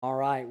All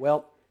right,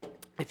 well,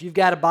 if you've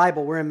got a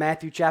Bible, we're in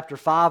Matthew chapter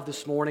 5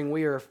 this morning.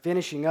 We are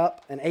finishing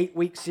up an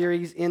 8-week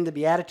series in the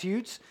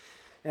Beatitudes,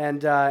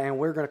 and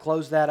we're going to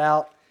close that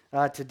out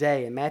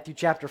today. In Matthew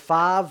chapter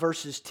 5,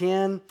 verses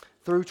 10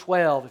 through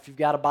 12, if you've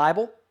got a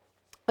Bible.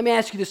 Let me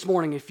ask you this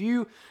morning, if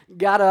you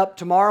got up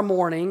tomorrow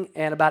morning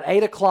and about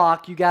 8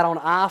 o'clock you got on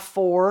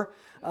I-4,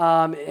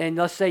 and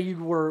let's say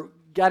you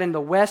got in the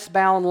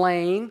westbound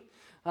lane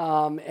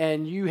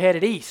and you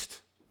headed east,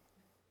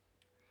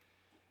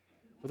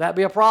 would that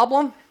be a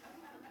problem?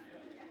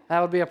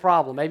 That would be a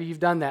problem. Maybe you've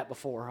done that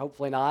before.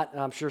 Hopefully not.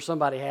 I'm sure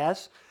somebody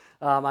has.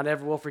 I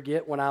never will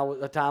forget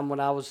a time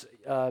when I was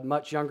a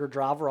much younger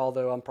driver,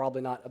 although I'm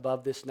probably not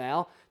above this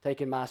now,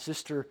 taking my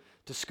sister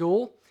to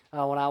school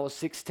when I was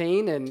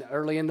 16, and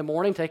early in the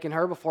morning taking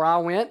her before I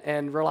went,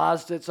 and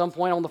realized at some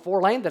point on the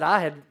 4-lane that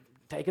I had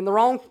taken the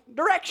wrong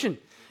direction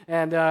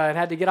and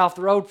had to get off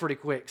the road pretty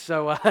quick.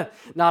 So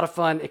not a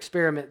fun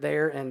experiment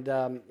there, and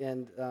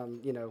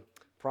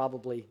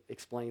probably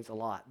explains a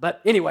lot. But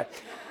anyway,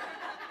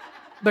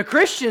 but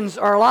Christians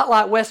are a lot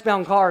like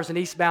westbound cars and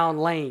eastbound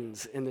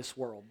lanes in this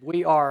world.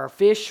 We are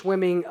fish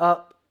swimming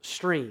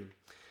upstream.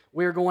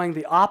 We're going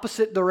the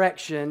opposite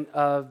direction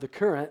of the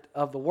current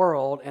of the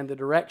world and the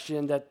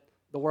direction that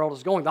the world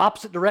is going, the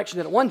opposite direction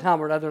that at one time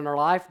or another in our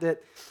life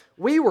that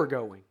we were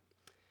going.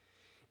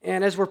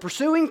 And as we're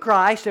pursuing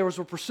Christ, as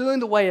we're pursuing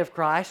the way of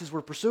Christ, as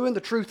we're pursuing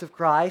the truth of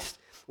Christ,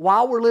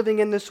 while we're living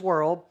in this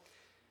world,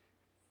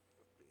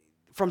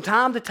 from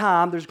time to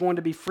time, there's going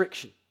to be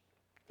friction.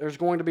 There's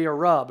going to be a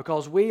rub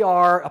because we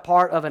are a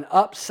part of an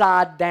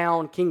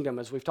upside-down kingdom,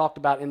 as we've talked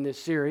about in this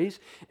series,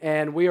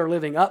 and we are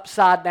living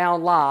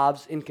upside-down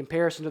lives in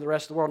comparison to the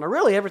rest of the world. Now,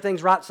 really,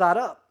 everything's right side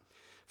up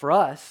for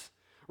us,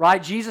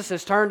 right? Jesus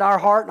has turned our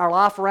heart and our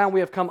life around.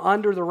 We have come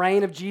under the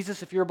reign of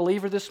Jesus, if you're a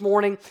believer this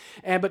morning.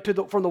 But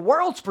from the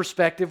world's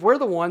perspective, we're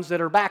the ones that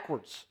are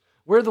backwards.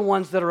 We're the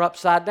ones that are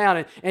upside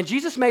down. And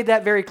Jesus made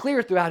that very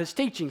clear throughout his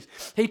teachings.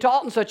 He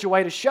taught in such a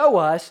way to show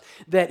us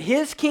that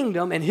his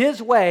kingdom and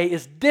his way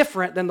is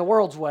different than the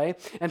world's way.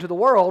 And to the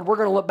world, we're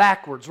going to look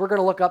backwards. We're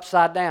going to look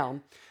upside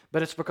down.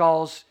 But it's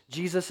because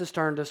Jesus has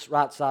turned us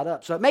right side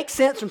up. So it makes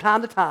sense from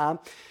time to time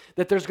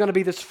that there's going to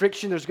be this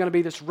friction, there's going to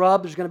be this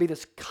rub, there's going to be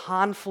this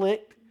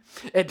conflict.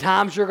 At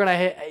times you're going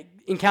to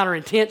encounter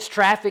intense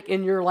traffic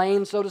in your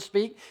lane, so to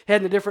speak,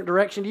 heading a different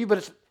direction to you. But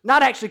it's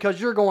not actually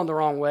because you're going the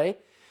wrong way.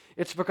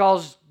 It's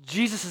because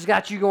Jesus has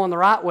got you going the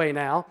right way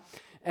now,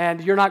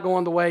 and you're not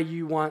going the way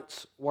you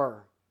once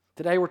were.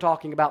 Today we're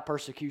talking about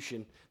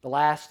persecution, the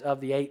last of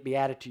the 8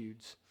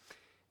 Beatitudes.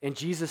 And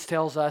Jesus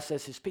tells us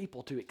as his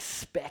people to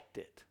expect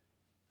it.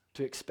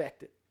 To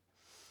expect it.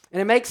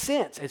 And it makes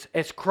sense.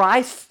 As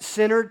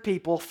Christ-centered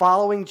people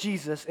following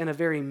Jesus in a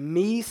very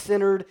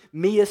me-centered,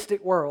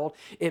 meistic world,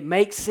 it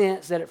makes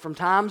sense that from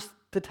time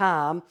to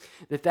time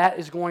that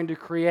is going to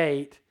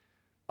create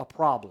a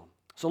problem.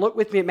 So look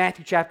with me at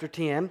Matthew chapter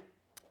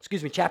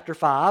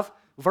 5,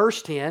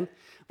 verse 10,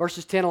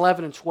 verses 10,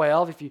 11, and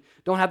 12. If you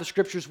don't have the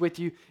scriptures with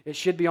you, it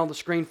should be on the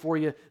screen for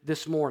you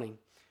this morning.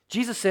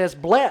 Jesus says,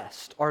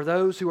 "Blessed are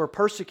those who are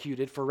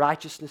persecuted for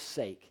righteousness'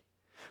 sake,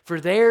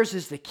 for theirs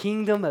is the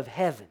kingdom of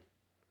heaven.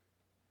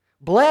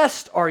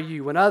 Blessed are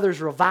you when others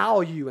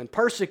revile you and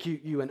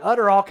persecute you and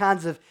utter all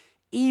kinds of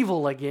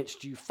evil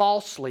against you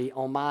falsely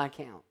on my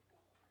account.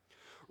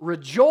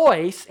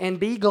 Rejoice and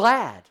be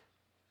glad,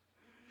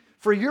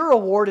 for your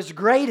reward is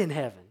great in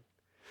heaven.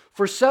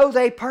 For so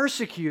they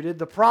persecuted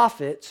the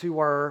prophets who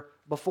were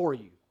before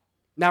you."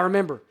 Now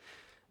remember,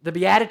 the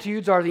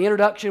Beatitudes are the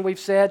introduction, we've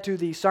said, to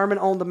the Sermon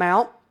on the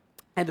Mount.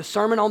 And the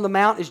Sermon on the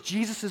Mount is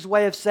Jesus'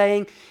 way of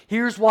saying,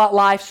 here's what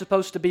life's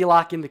supposed to be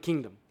like in the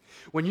kingdom.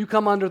 When you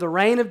come under the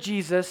reign of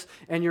Jesus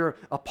and you're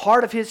a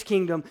part of his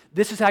kingdom,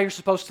 this is how you're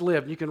supposed to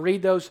live. You can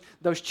read those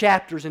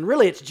chapters, and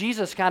really it's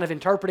Jesus kind of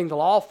interpreting the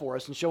law for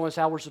us and showing us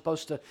how we're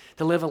supposed to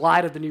live in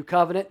light of the new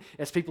covenant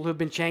as people who have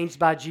been changed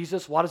by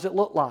Jesus. What does it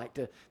look like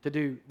to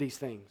do these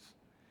things?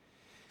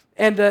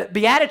 And the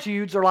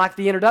Beatitudes are like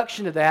the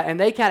introduction to that, and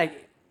they kind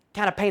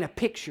of paint a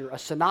picture, a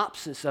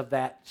synopsis of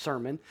that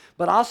sermon,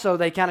 but also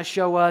they kind of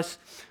show us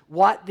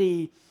what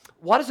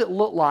does it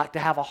look like to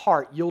have a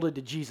heart yielded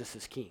to Jesus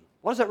as King.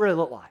 What does that really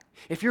look like?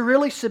 If you're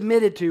really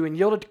submitted to and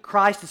yielded to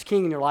Christ as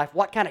King in your life,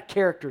 what kind of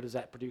character does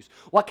that produce?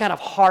 What kind of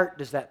heart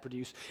does that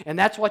produce? And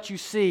that's what you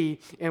see,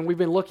 and we've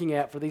been looking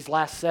at for these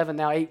last 7,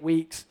 now 8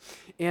 weeks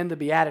in the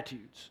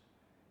Beatitudes.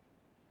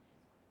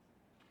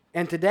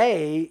 And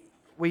today,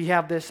 we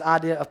have this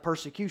idea of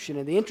persecution.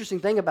 And the interesting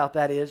thing about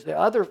that is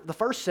the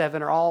first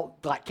 7 are all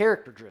like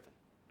character driven.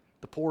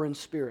 The poor in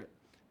spirit,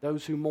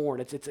 those who mourn.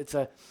 It's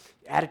a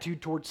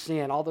attitude towards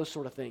sin, all those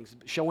sort of things,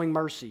 showing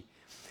mercy.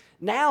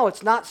 Now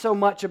it's not so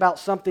much about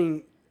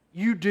something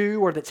you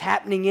do or that's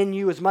happening in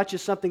you as much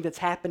as something that's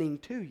happening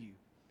to you.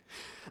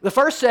 The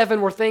first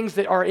 7 were things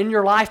that are in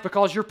your life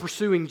because you're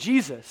pursuing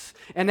Jesus.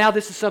 And now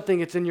this is something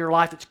that's in your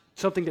life, that's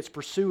something that's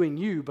pursuing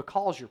you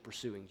because you're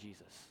pursuing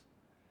Jesus.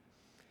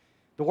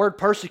 The word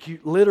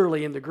persecute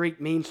literally in the Greek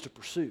means to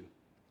pursue.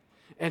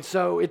 And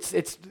so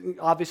it's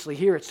obviously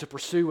here it's to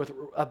pursue with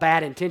a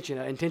bad intention,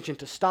 an intention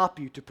to stop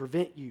you, to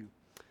prevent you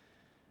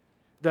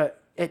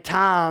At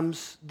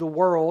times, the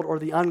world or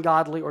the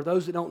ungodly or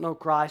those that don't know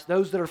Christ,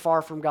 those that are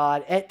far from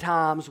God, at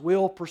times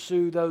will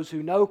pursue those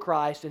who know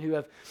Christ and who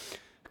have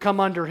come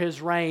under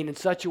His reign in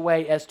such a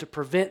way as to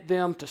prevent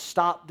them, to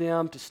stop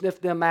them, to sniff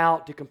them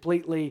out, to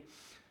completely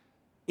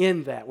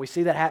end that. We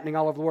see that happening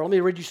all over the world. Let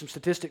me read you some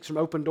statistics from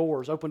Open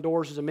Doors. Open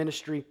Doors is a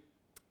ministry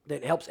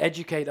that helps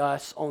educate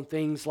us on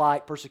things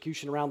like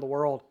persecution around the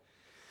world.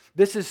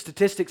 This is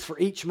statistics for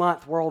each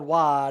month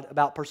worldwide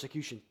about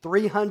persecution.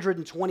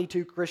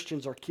 322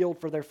 Christians are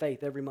killed for their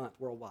faith every month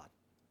worldwide.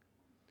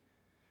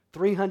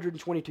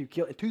 322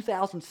 killed. In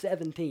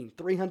 2017,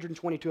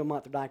 322 a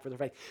month are dying for their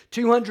faith.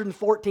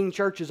 214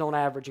 churches on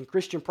average and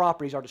Christian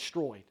properties are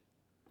destroyed.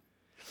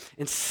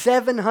 And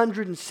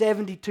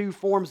 772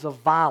 forms of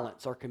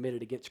violence are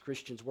committed against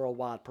Christians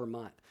worldwide per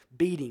month.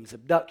 Beatings,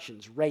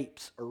 abductions,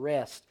 rapes,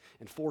 arrests,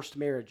 and forced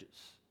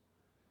marriages.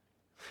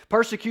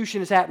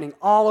 Persecution is happening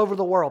all over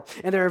the world.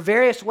 And there are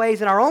various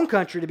ways in our own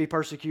country to be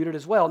persecuted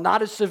as well.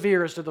 Not as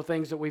severe as to the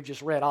things that we've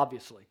just read,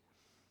 obviously.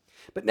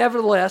 But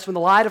nevertheless, when the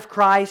light of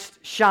Christ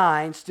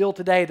shines, still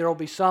today there will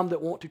be some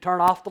that want to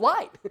turn off the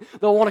light.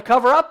 They'll want to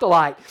cover up the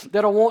light.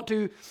 They'll want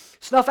to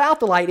snuff out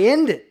the light,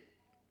 end it.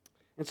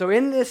 And so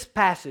in this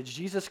passage,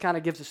 Jesus kind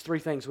of gives us three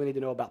things we need to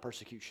know about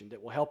persecution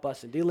that will help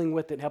us in dealing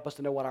with it and help us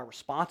to know what our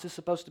response is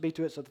supposed to be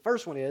to it. So the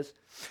first one is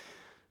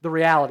the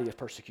reality of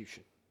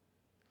persecution.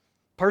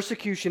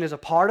 Persecution is a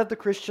part of the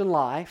Christian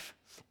life,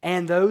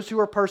 and those who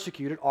are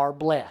persecuted are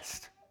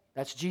blessed.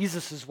 That's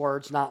Jesus'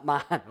 words, not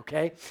mine,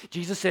 okay?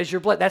 Jesus says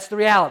you're blessed. That's the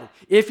reality.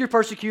 If you're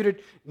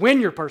persecuted,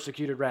 when you're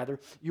persecuted, rather,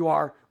 you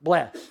are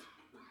blessed.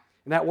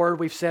 And that word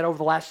we've said over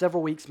the last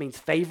several weeks means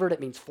favored.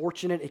 It means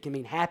fortunate. It can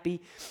mean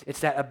happy.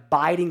 It's that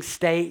abiding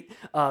state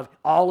of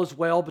all is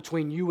well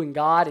between you and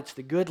God. It's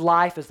the good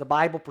life as the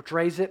Bible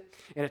portrays it,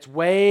 and it's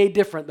way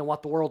different than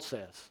what the world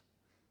says.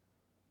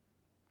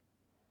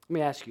 Let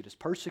me ask you, does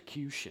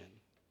persecution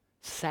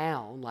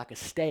sound like a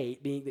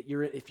state, being that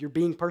if you're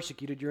being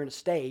persecuted, you're in a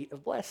state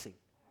of blessing?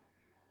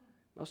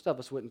 Most of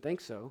us wouldn't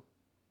think so.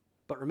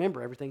 But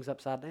remember, everything's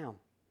upside down.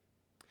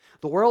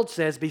 The world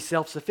says be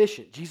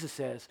self-sufficient. Jesus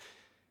says,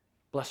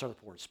 blessed are the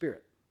poor in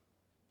spirit.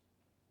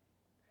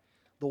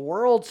 The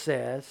world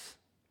says,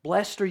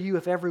 blessed are you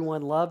if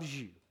everyone loves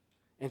you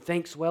and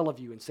thinks well of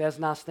you and says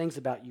nice things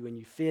about you and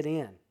you fit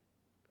in.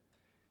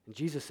 And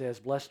Jesus says,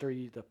 blessed are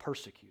you the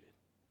persecuted.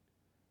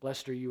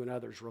 Blessed are you when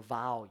others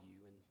revile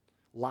you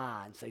and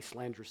lie and say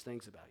slanderous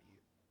things about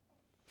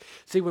you.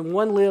 See, when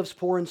one lives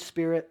poor in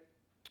spirit,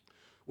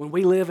 when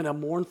we live in a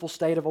mournful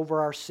state of over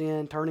our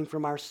sin, turning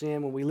from our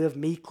sin, when we live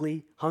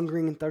meekly,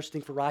 hungering and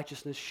thirsting for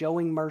righteousness,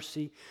 showing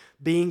mercy,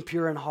 being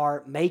pure in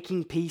heart,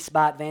 making peace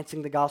by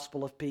advancing the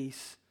gospel of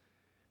peace,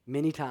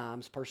 many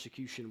times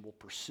persecution will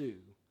pursue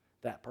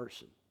that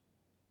person.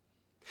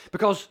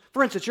 Because,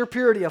 for instance, your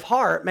purity of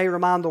heart may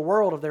remind the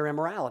world of their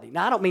immorality.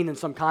 Now, I don't mean in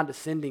some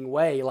condescending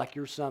way like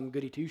you're some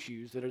goody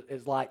two-shoes that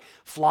is like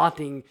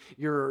flaunting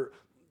your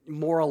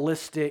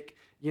moralistic,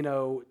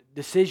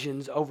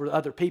 decisions over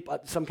other people,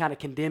 some kind of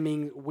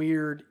condemning,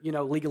 weird,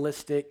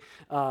 legalistic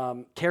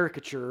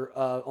caricature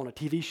on a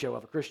TV show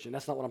of a Christian.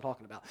 That's not what I'm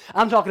talking about.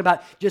 I'm talking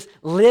about just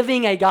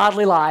living a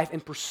godly life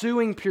and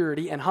pursuing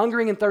purity and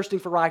hungering and thirsting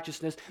for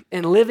righteousness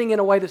and living in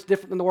a way that's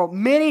different than the world.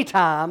 Many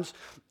times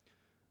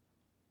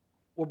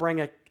will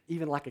bring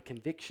even like a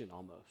conviction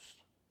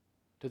almost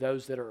to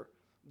those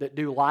that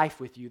do life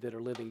with you that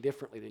are living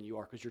differently than you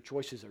are because your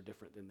choices are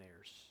different than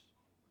theirs.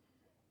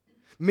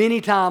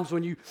 Many times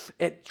when you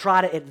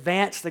try to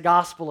advance the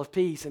gospel of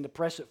peace and to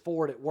press it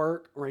forward at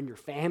work or in your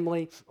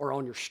family or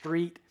on your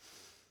street,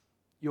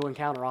 you'll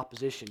encounter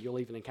opposition. You'll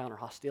even encounter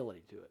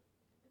hostility to it.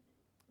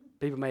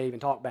 People may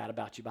even talk bad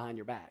about you behind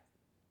your back.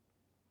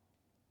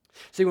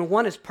 See, when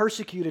one is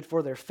persecuted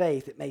for their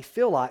faith, it may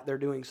feel like they're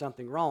doing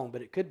something wrong,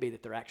 but it could be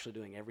that they're actually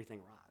doing everything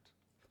right.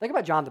 Think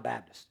about John the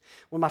Baptist,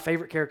 one of my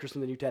favorite characters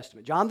in the New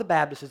Testament. John the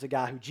Baptist is a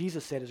guy who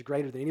Jesus said is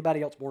greater than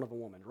anybody else born of a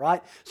woman,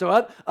 right?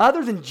 So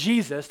other than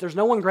Jesus, there's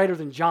no one greater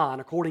than John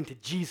according to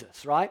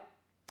Jesus, right?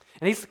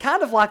 And he's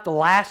kind of like the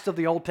last of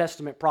the Old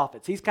Testament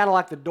prophets. He's kind of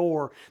like the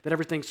door that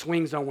everything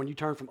swings on when you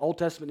turn from Old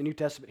Testament to New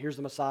Testament. Here's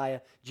the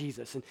Messiah,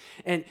 Jesus.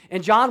 And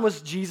John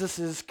was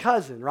Jesus'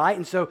 cousin, right?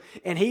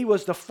 And he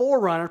was the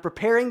forerunner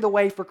preparing the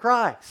way for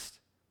Christ.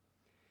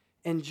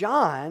 And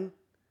John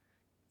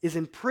is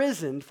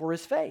imprisoned for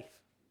his faith.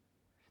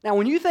 Now,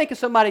 when you think of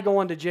somebody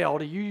going to jail,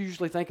 do you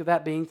usually think of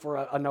that being for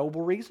a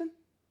noble reason?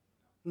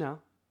 No.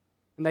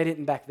 And they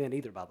didn't back then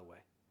either, by the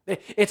way.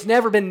 It's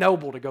never been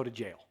noble to go to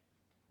jail.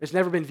 It's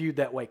never been viewed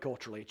that way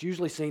culturally. It's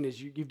usually seen as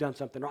you've done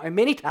something wrong. And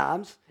many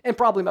times, and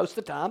probably most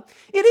of the time,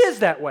 it is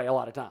that way a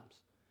lot of times.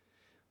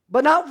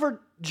 But not for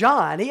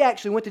John. He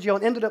actually went to jail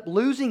and ended up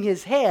losing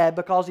his head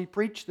because he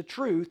preached the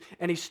truth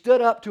and he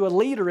stood up to a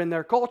leader in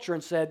their culture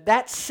and said,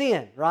 that's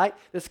sin, right?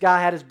 This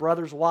guy had his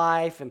brother's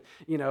wife and,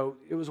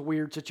 it was a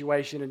weird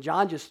situation. And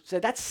John just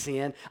said, that's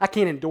sin. I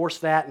can't endorse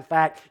that. In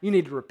fact, you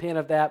need to repent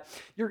of that.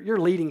 You're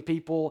leading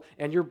people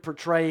and you're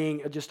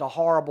portraying just a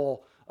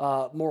horrible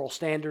moral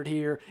standard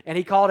here, and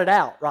he called it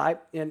out, right,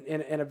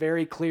 in a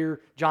very clear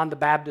John the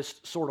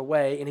Baptist sort of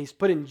way, and he's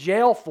put in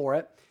jail for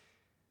it,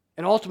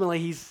 and ultimately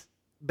he's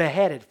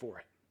beheaded for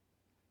it.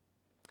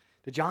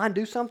 Did John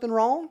do something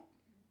wrong?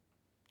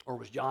 Or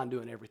was John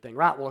doing everything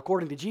right? Well,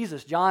 according to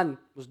Jesus, John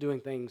was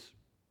doing things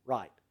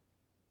right.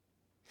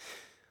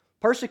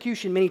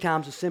 Persecution many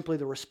times is simply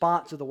the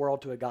response of the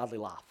world to a godly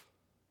life.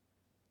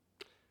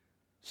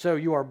 So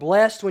you are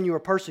blessed when you are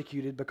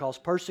persecuted because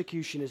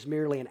persecution is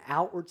merely an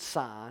outward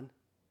sign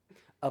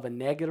of a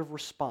negative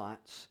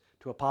response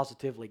to a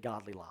positively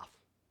godly life.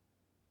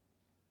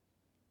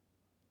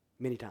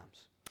 Many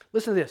times.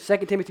 Listen to this,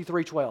 2 Timothy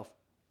 3:12.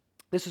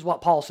 This is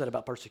what Paul said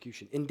about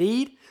persecution.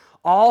 Indeed,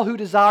 all who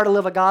desire to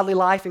live a godly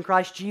life in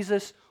Christ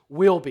Jesus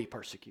will be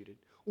persecuted.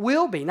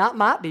 Will be, not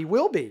might be,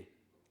 will be.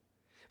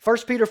 1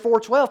 Peter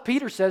 4:12,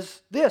 Peter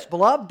says this,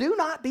 Beloved, do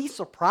not be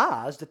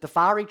surprised at the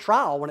fiery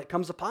trial when it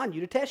comes upon you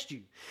to test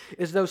you,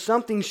 as though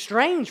something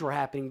strange were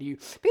happening to you.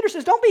 Peter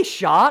says, don't be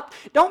shocked,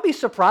 don't be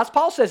surprised.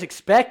 Paul says,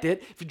 expect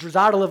it. If you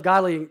desire to live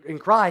godly in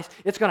Christ,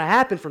 it's going to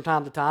happen from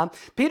time to time.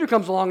 Peter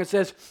comes along and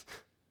says,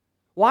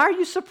 why are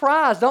you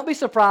surprised? Don't be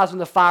surprised when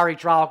the fiery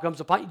trial comes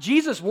upon you.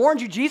 Jesus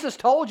warned you. Jesus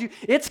told you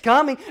it's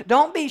coming.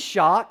 Don't be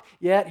shocked.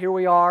 Yet here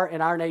we are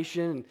in our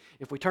nation, and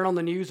if we turn on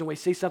the news and we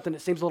see something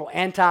that seems a little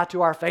anti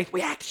to our faith,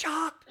 we act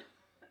shocked.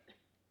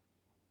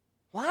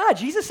 Why?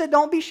 Jesus said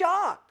don't be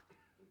shocked.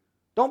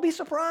 Don't be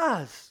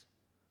surprised.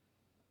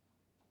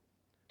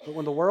 But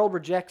when the world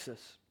rejects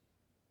us,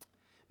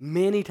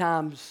 many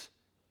times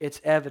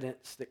it's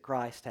evidence that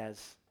Christ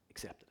has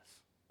accepted us.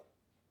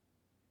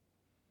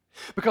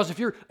 Because if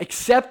you're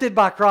accepted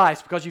by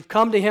Christ, because you've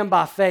come to Him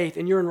by faith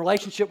and you're in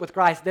relationship with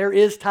Christ, there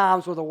is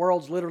times where the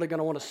world's literally going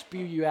to want to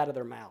spew you out of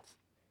their mouth.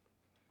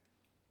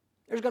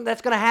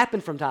 That's going to happen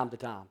from time to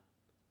time.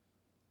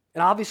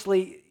 And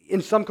obviously,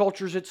 in some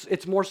cultures,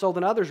 it's more so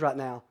than others right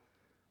now.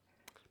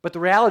 But the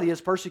reality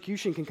is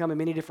persecution can come in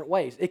many different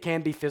ways. It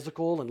can be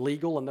physical and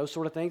legal and those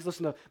sort of things.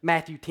 Listen to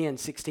Matthew 10,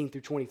 16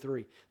 through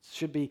 23. It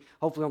should be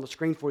hopefully on the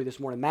screen for you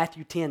this morning.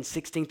 Matthew 10,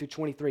 16 through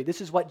 23.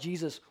 This is what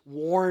Jesus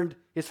warned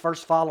His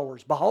first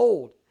followers.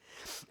 Behold,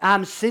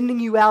 I'm sending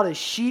you out as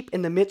sheep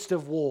in the midst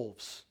of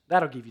wolves.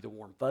 That'll give you the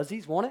warm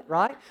fuzzies, won't it,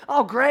 right?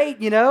 Oh, great,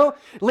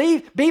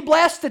 Leave, be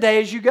blessed today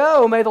as you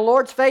go. May the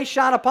Lord's face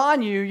shine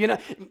upon you,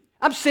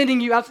 I'm sending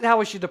you out. How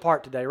we should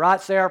depart today,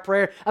 right? Say our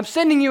prayer. I'm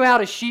sending you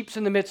out as sheep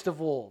in the midst of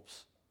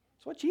wolves.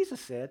 That's what Jesus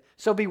said.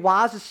 So be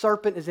wise as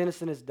serpent, as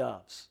innocent as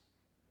doves.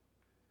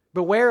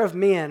 Beware of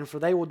men, for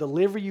they will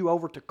deliver you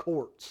over to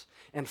courts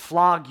and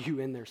flog you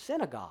in their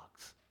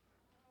synagogues.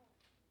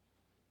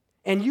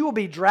 And you will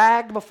be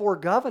dragged before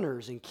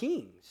governors and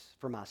kings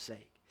for my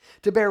sake,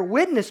 to bear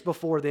witness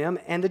before them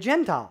and the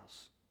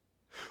Gentiles.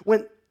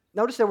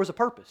 Notice there was a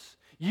purpose.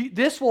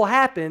 This will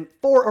happen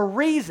for a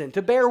reason,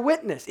 to bear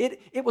witness.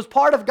 It was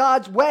part of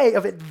God's way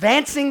of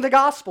advancing the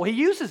gospel. He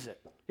uses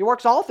it. He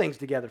works all things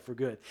together for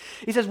good.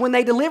 He says, when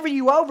they deliver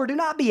you over, do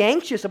not be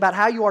anxious about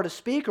how you are to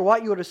speak or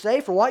what you are to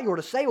say, for what you are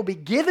to say will be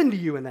given to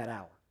you in that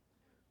hour.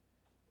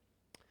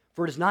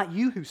 For it is not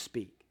you who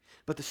speak,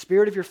 but the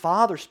Spirit of your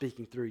Father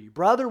speaking through you.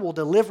 Brother will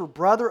deliver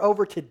brother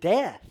over to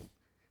death.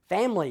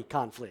 Family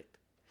conflict.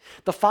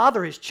 The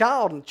father his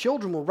child, and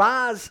children will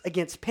rise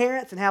against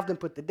parents and have them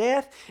put to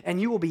death,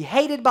 and you will be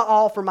hated by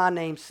all for my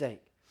name's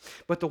sake.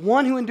 But the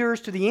one who endures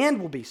to the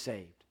end will be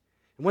saved.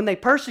 And when they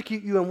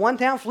persecute you in one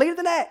town, flee to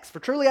the next. For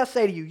truly I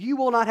say to you, you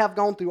will not have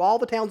gone through all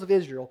the towns of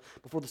Israel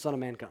before the Son of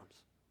Man comes.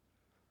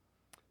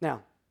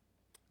 Now,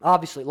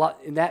 obviously,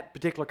 in that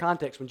particular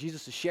context, when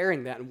Jesus is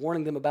sharing that and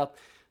warning them about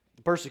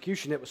the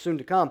persecution that was soon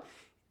to come,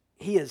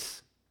 He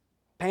is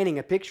painting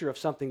a picture of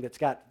something that's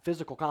got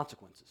physical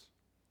consequences.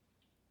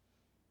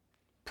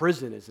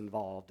 Prison is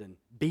involved, and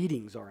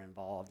beatings are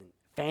involved, and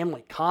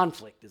family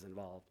conflict is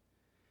involved.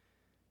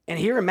 And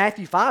here in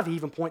Matthew 5, He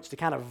even points to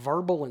kind of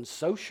verbal and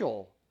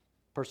social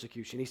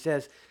persecution. He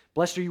says,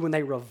 blessed are you when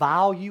they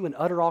revile you and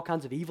utter all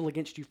kinds of evil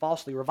against you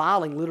falsely.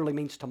 Reviling literally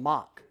means to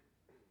mock.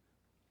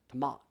 To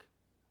mock.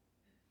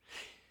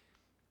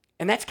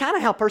 And that's kind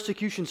of how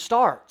persecution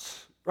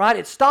starts, right?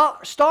 It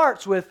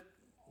starts with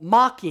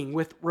mocking,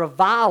 with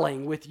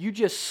reviling, with you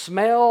just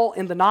smell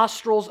in the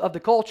nostrils of the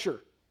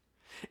culture.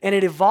 And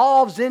it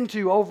evolves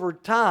into, over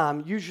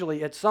time,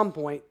 usually at some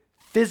point,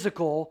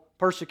 physical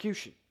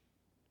persecution.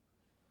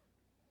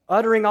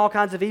 Uttering all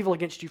kinds of evil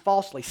against you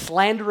falsely,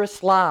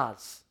 slanderous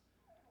lies.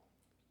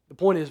 The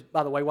point is,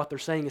 by the way, what they're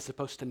saying is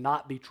supposed to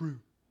not be true.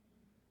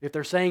 If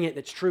they're saying it and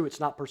it's true,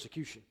 it's not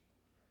persecution.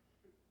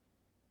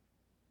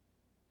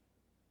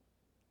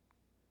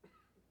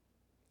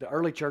 The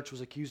early church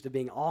was accused of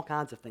being all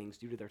kinds of things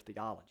due to their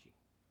theology.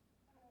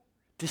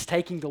 Just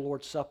taking the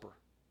Lord's Supper,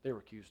 they were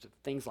accused of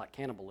things like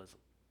cannibalism.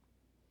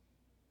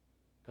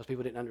 Because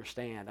people didn't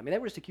understand. They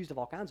were just accused of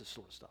all kinds of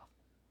sort of stuff.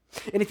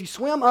 And if you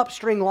swim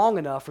upstream long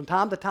enough, from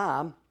time to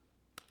time,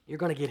 you're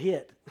going to get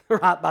hit,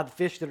 right, by the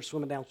fish that are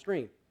swimming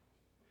downstream.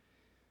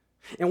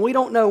 And we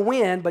don't know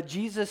when, but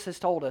Jesus has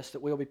told us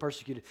that we'll be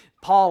persecuted.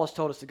 Paul has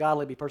told us that God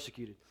will be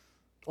persecuted.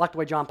 I like the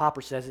way John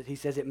Piper says it. He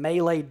says it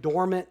may lay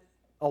dormant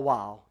a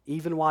while,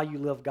 even while you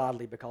live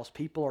godly, because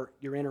people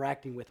you're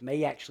interacting with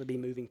may actually be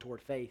moving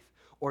toward faith,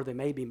 or they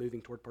may be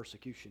moving toward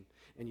persecution,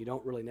 and you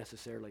don't really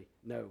necessarily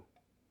know.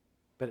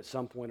 But at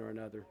some point or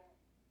another,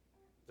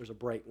 there's a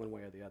break one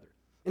way or the other.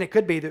 And it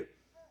could be that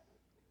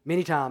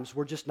many times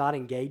we're just not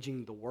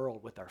engaging the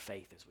world with our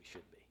faith as we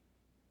should be.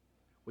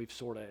 We've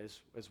sort of,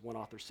 as one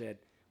author said,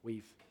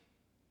 we've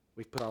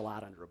put our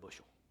light under a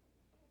bushel.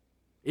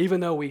 Even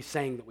though we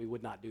sang that we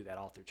would not do that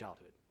all through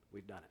childhood,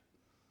 we've done it.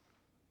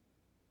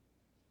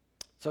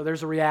 So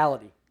there's a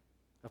reality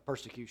of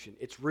persecution.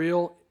 It's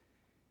real.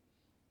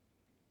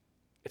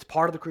 It's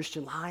part of the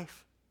Christian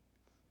life.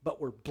 But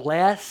we're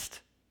blessed.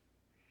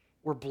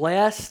 We're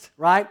blessed,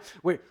 right?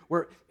 We're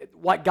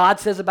what God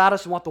says about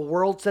us and what the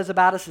world says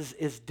about us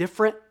is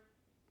different.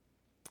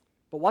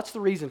 But what's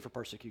the reason for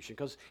persecution?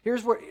 Because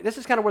this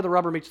is kind of where the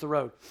rubber meets the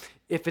road.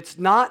 If it's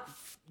not,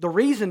 the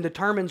reason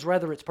determines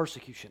whether it's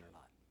persecution or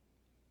not.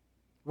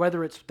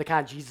 Whether it's the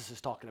kind Jesus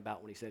is talking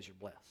about when he says you're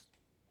blessed.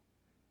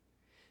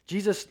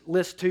 Jesus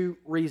lists two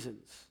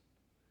reasons.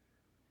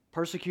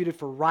 Persecuted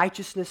for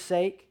righteousness'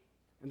 sake,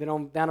 and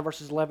then down to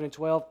verses 11 and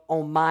 12,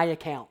 on my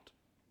account.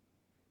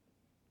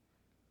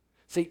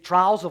 See,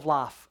 trials of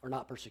life are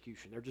not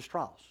persecution. They're just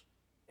trials.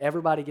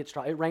 Everybody gets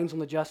trials. It rains on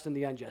the just and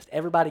the unjust.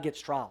 Everybody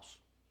gets trials.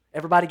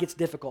 Everybody gets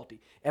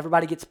difficulty.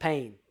 Everybody gets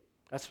pain.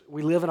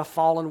 We live in a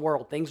fallen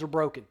world. Things are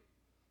broken.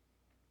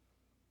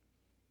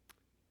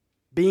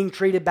 Being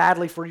treated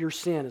badly for your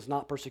sin is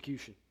not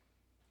persecution.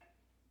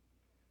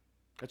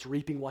 That's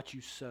reaping what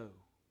you sow.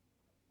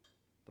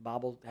 The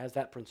Bible has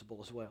that principle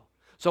as well.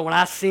 So when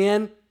I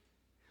sin,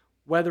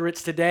 whether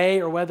it's today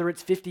or whether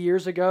it's 50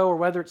 years ago or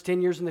whether it's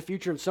 10 years in the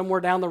future and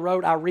somewhere down the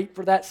road I reap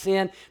for that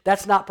sin,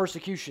 that's not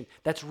persecution.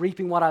 That's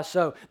reaping what I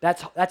sow.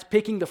 That's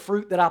picking the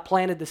fruit that I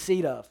planted the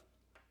seed of.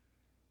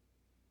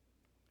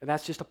 And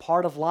that's just a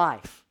part of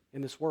life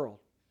in this world.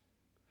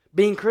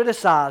 Being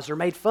criticized or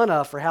made fun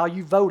of for how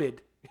you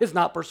voted is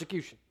not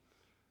persecution.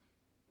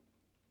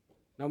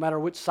 No matter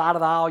which side of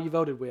the aisle you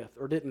voted with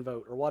or didn't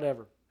vote or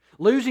whatever.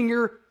 Losing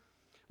your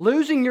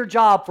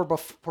job for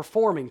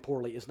performing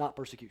poorly is not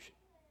persecution.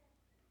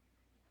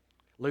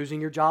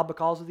 Losing your job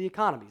because of the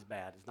economy is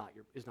bad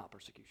is not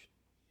persecution.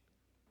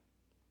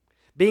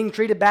 Being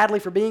treated badly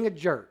for being a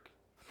jerk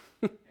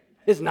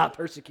is not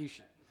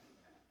persecution.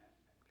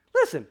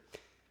 Listen,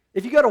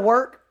 if you go to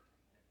work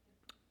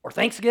or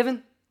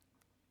Thanksgiving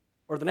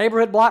or the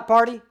neighborhood block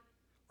party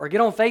or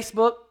get on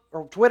Facebook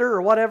or Twitter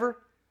or whatever,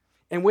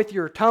 and with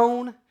your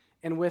tone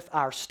and with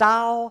our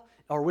style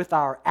or with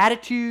our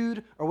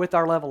attitude or with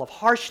our level of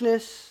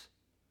harshness,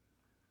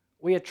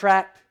 we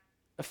attract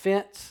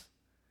offense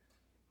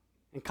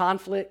and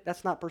conflict,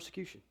 that's not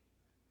persecution.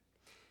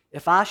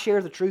 If I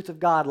share the truth of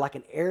God like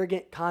an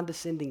arrogant,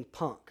 condescending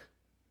punk,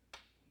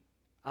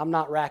 I'm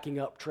not racking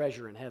up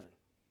treasure in heaven.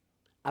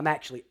 I'm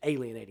actually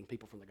alienating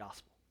people from the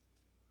gospel.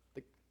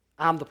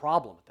 I'm the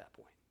problem at that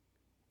point.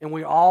 And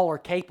we all are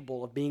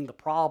capable of being the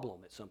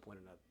problem at some point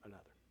or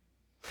another.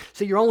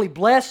 So you're only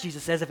blessed,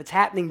 Jesus says, if it's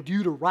happening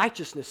due to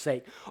righteousness'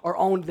 sake or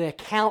on the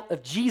account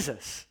of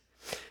Jesus.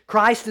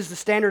 Christ is the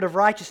standard of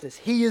righteousness.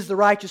 He is the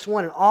righteous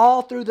one. And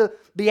all through the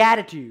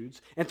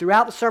Beatitudes and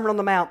throughout the Sermon on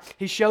the Mount,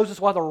 he shows us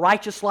what a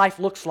righteous life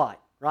looks like,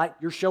 right?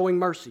 You're showing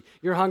mercy.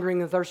 You're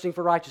hungering and thirsting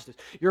for righteousness.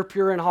 You're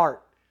pure in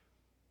heart.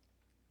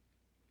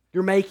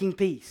 You're making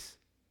peace.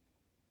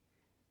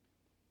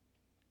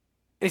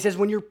 And he says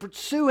when you're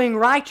pursuing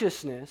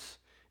righteousness,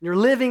 you're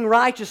living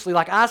righteously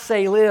like I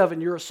say live,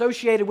 and you're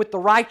associated with the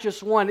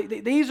righteous one,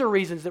 these are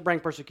reasons that bring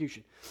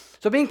persecution.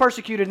 So being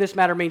persecuted in this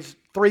matter means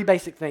three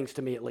basic things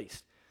to me at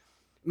least.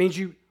 It means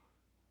you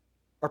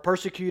are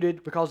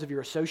persecuted because of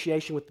your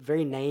association with the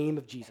very name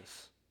of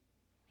Jesus,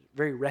 the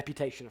very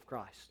reputation of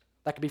Christ.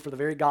 That could be for the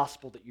very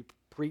gospel that you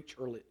preach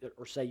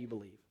or say you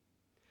believe.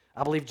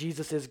 I believe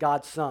Jesus is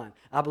God's Son.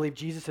 I believe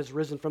Jesus has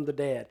risen from the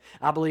dead.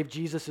 I believe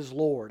Jesus is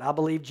Lord. I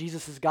believe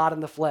Jesus is God in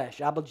the flesh.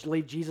 I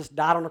believe Jesus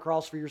died on the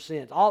cross for your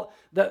sins. All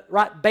the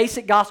right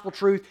basic gospel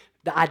truth,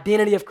 the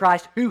identity of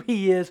Christ, who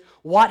he is,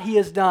 what he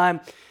has done.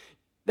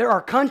 There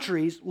are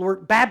countries where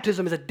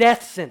baptism is a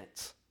death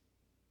sentence.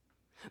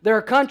 There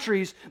are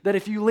countries that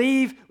if you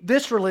leave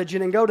this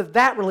religion and go to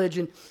that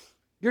religion,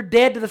 you're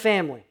dead to the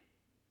family.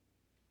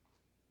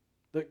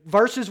 The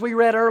verses we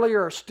read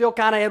earlier are still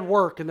kind of at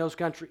work in those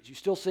countries. You're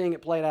still seeing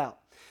it played out.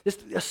 This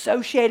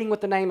associating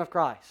with the name of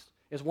Christ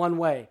is one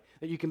way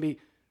that you can be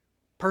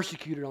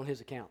persecuted on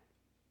his account.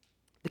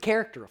 The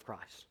character of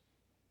Christ.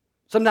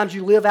 Sometimes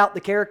you live out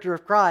the character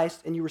of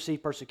Christ and you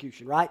receive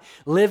persecution, right?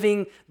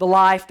 Living the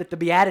life that the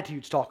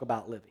Beatitudes talk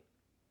about living.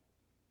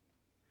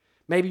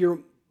 Maybe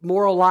your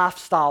moral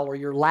lifestyle or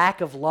your lack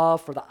of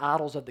love for the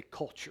idols of the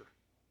culture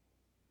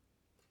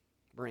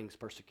brings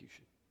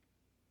persecution.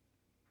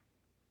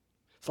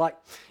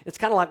 It's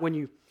kind of like when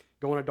you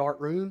go in a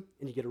dark room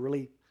and you get a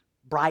really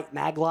bright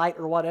mag light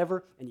or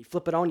whatever, and you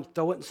flip it on, you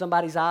throw it in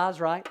somebody's eyes,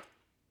 right?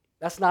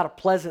 That's not a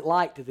pleasant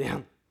light to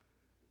them.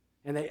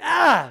 And they,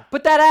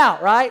 put that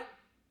out, right?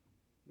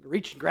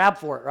 Reach and grab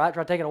for it, right?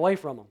 Try to take it away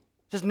from them.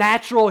 Just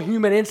natural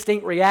human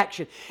instinct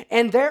reaction.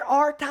 And there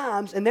are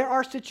times and there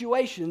are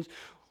situations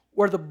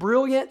where the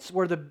brilliance,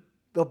 where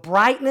the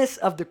brightness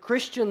of the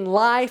Christian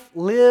life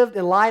lived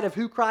in light of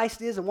who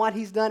Christ is and what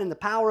He's done and the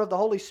power of the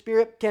Holy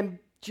Spirit can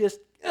just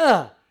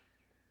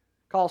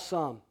cause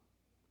some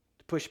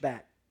to push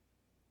back.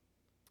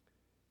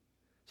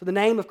 So the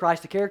name of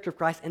Christ, the character of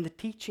Christ, and the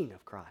teaching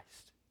of Christ.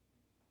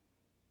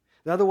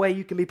 The other way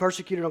you can be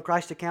persecuted on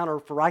Christ's account or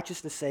for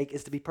righteousness' sake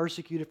is to be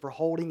persecuted for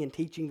holding and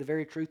teaching the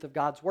very truth of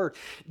God's Word.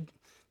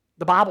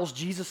 The Bible's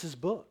Jesus'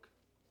 book.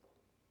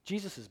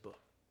 Jesus' book.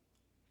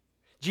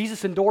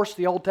 Jesus endorsed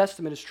the Old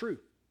Testament as true,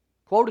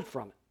 quoted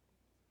from it,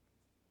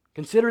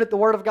 considered it the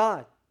Word of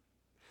God.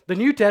 The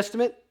New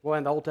Testament, well,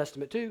 and the Old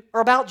Testament too,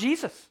 are about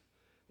Jesus.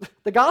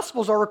 The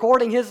Gospels are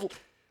recording His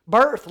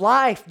birth,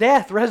 life,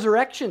 death,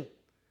 resurrection.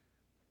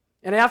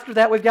 And after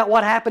that, we've got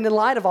what happened in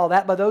light of all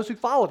that by those who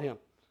followed Him.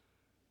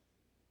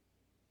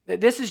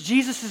 This is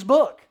Jesus'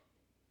 book.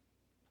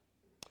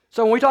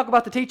 So when we talk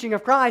about the teaching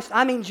of Christ,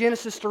 I mean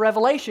Genesis to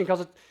Revelation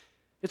because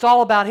it's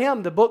all about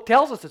Him. The book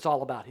tells us it's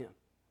all about Him.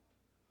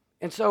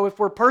 And so if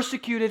we're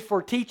persecuted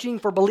for teaching,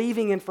 for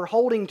believing, and for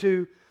holding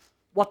to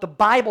what the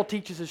Bible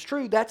teaches is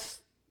true, that's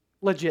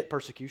legit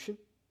persecution.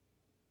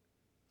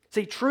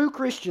 See, true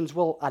Christians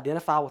will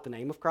identify with the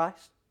name of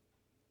Christ.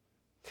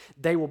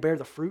 They will bear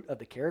the fruit of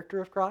the character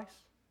of Christ,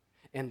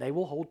 and they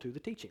will hold to the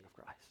teaching of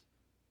Christ.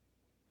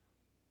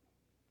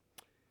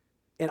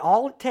 And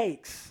all it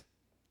takes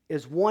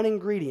is one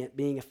ingredient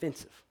being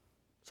offensive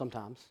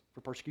sometimes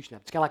for persecution.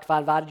 It's kind of like if I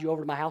invited you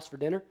over to my house for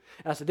dinner,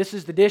 and I said, this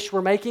is the dish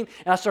we're making,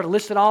 and I started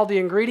listing all the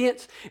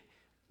ingredients.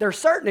 There are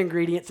certain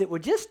ingredients it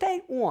would just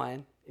take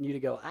one, and you to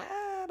go,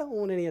 I don't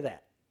want any of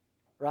that,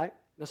 right?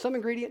 Now, some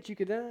ingredients you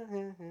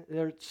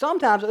could,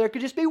 sometimes there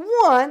could just be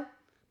one.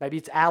 Maybe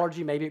it's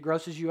allergy, maybe it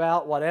grosses you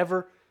out,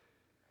 whatever.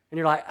 And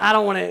you're like, I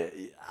don't want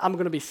to, I'm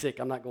going to be sick.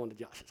 I'm not going to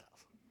Josh's house.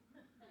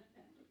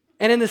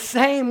 And in the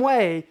same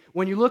way,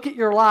 when you look at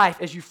your life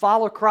as you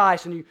follow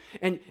Christ and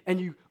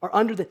you are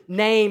under the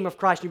name of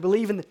Christ, you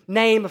believe in the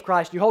name of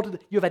Christ, you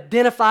have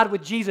identified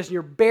with Jesus, and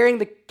you're bearing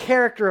the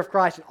character of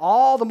Christ in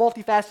all the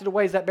multifaceted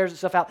ways that bears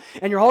itself out,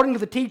 and you're holding to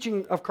the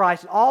teaching of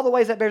Christ in all the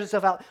ways that bears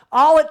itself out,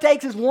 all it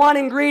takes is one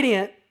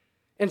ingredient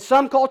in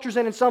some cultures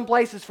and in some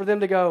places for them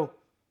to go,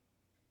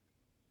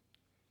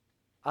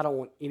 I don't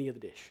want any of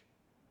the dish.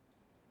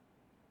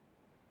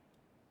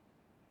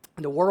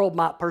 And the world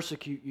might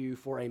persecute you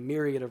for a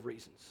myriad of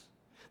reasons.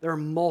 There are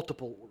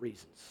multiple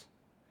reasons.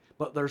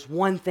 But there's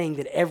one thing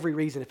that every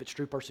reason, if it's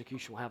true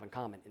persecution, will have in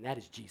common, and that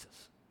is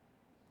Jesus.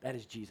 That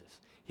is Jesus.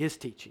 His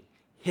teaching,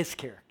 His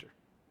character,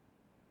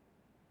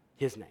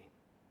 His name.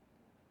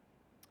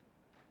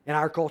 In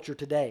our culture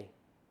today,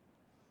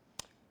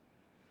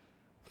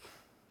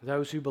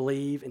 those who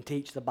believe and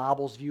teach the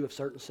Bible's view of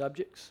certain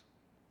subjects,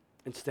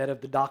 instead of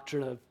the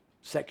doctrine of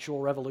sexual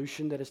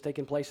revolution that has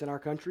taken place in our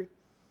country,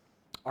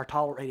 are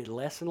tolerated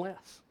less and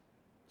less.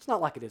 It's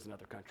not like it is in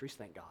other countries,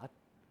 thank God.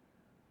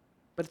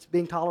 But it's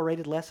being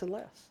tolerated less and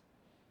less.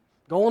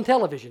 Go on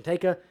television,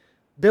 take a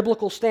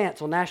biblical stance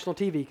on national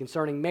TV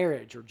concerning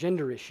marriage or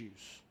gender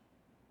issues.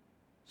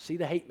 See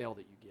the hate mail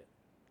that you get.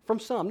 From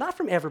some, not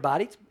from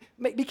everybody.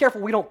 Be careful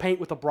we don't paint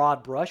with a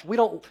broad brush.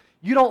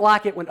 You don't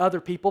like it when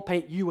other people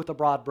paint you with a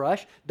broad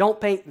brush.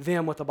 Don't paint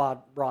them with a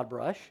broad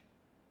brush.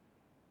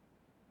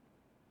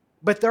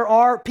 But there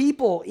are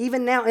people,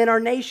 even now in our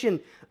nation,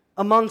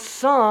 among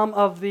some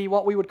of the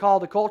what we would call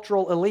the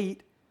cultural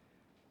elite,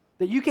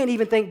 that you can't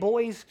even think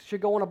boys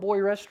should go in a boy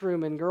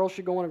restroom and girls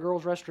should go in a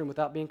girl's restroom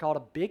without being called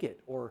a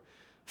bigot or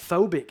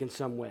phobic in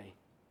some way,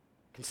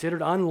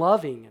 considered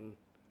unloving in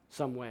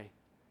some way.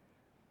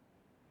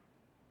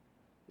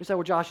 You say,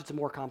 well, Josh, it's a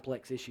more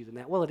complex issue than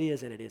that. Well, it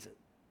is and it isn't.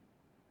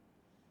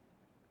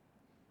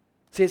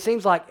 See, it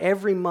seems like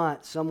every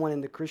month someone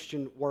in the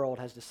Christian world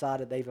has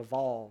decided they've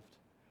evolved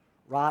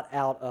right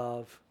out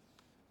of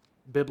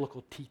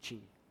biblical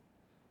teaching.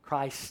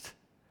 Christ,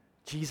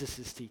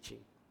 Jesus' teaching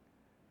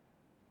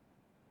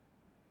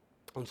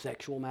on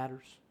sexual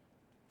matters,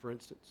 for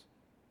instance,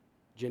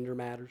 gender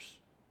matters.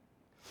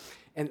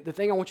 And the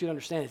thing I want you to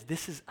understand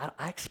is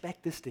I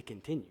expect this to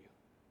continue.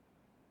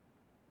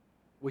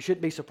 We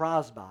shouldn't be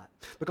surprised by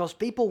it because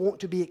people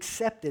want to be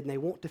accepted and they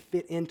want to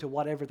fit into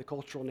whatever the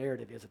cultural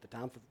narrative is at the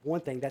time. For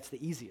one thing, that's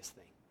the easiest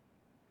thing.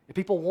 And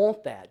people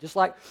want that. Just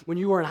like when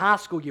you were in high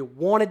school, you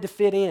wanted to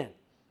fit in.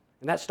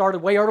 And that started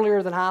way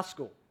earlier than high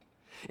school.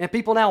 And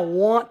people now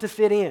want to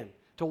fit in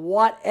to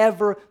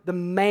whatever the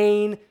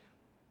main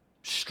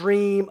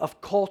stream of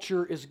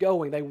culture is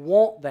going. They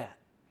want that.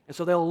 And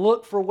so they'll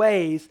look for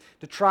ways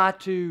to try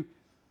to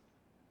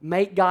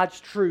make God's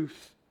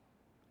truth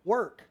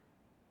work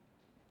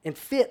and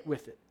fit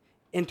with it.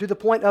 And to the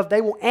point of they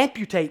will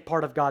amputate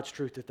part of God's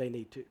truth if they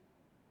need to,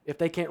 if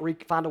they can't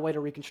find a way to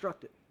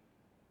reconstruct it.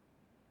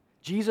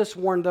 Jesus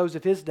warned those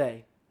of His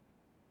day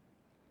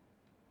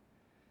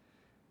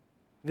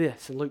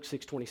this in Luke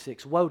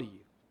 6:26, woe to you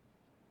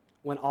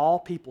when all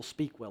people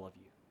speak well of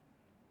you,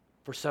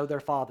 for so their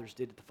fathers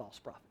did to the false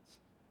prophets.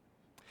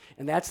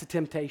 And that's the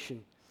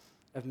temptation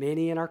of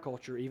many in our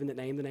culture, even that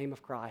name the name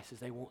of Christ, is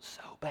they want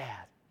so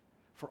bad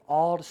for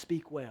all to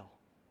speak well.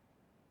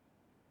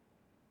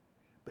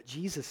 But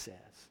Jesus says,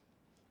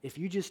 if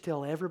you just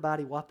tell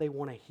everybody what they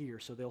want to hear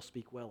so they'll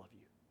speak well of you,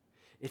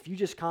 if you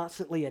just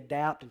constantly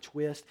adapt and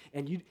twist,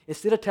 and you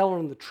instead of telling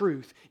them the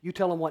truth, you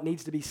tell them what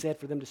needs to be said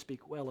for them to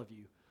speak well of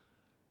you,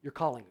 you're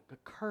calling a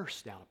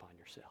curse down upon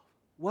yourself.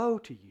 Woe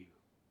to you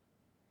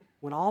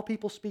when all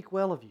people speak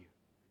well of you.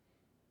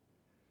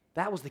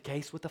 That was the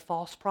case with the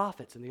false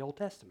prophets in the Old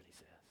Testament, he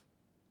says.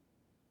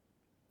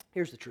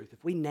 Here's the truth.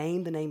 If we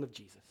name the name of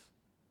Jesus,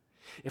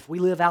 if we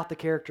live out the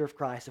character of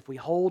Christ, if we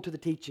hold to the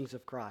teachings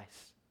of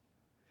Christ,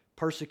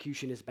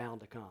 persecution is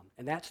bound to come.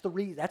 And that's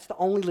the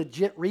only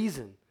legit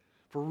reason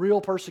for real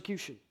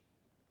persecution.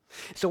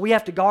 So we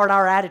have to guard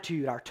our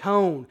attitude, our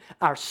tone,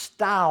 our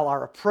style,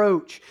 our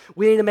approach.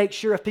 We need to make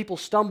sure if people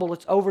stumble,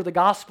 it's over the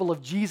gospel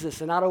of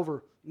Jesus and not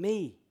over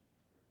me.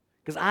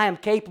 Because I am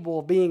capable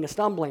of being a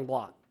stumbling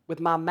block with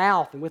my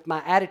mouth and with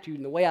my attitude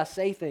and the way I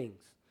say things.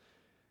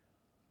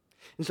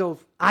 And so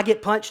if I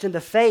get punched in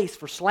the face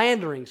for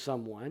slandering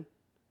someone,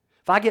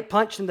 if I get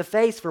punched in the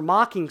face for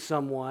mocking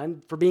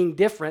someone, for being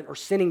different or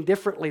sinning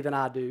differently than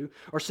I do,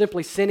 or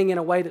simply sinning in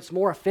a way that's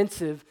more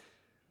offensive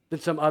than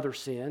some other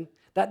sin,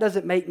 that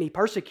doesn't make me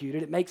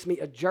persecuted. It makes me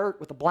a jerk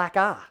with a black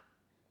eye.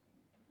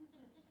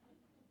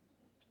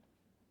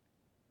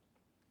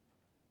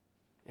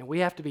 And we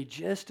have to be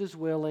just as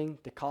willing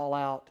to call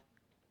out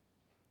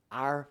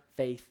our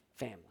faith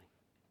family,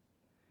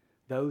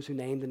 those who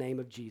name the name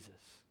of Jesus,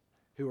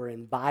 who are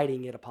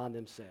inviting it upon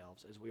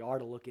themselves, as we are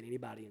to look at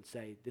anybody and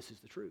say, this is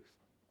the truth.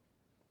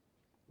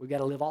 We've got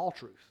to live all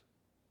truth.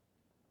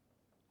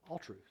 All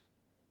truth.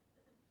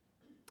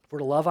 If we're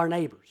to love our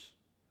neighbors,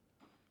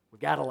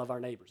 we've got to love our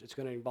neighbors. It's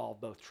going to involve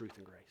both truth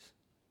and grace.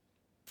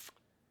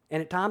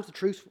 And at times the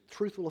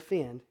truth will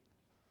offend,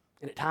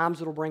 and at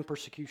times it'll bring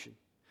persecution.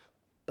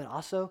 But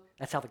also,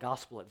 that's how the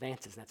gospel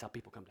advances, and that's how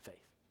people come to faith.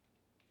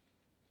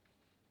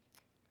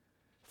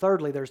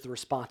 Thirdly, there's the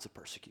response of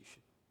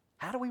persecution.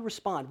 How do we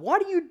respond?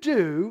 What do you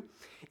do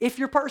if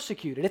you're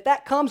persecuted? If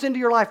that comes into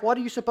your life, what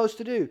are you supposed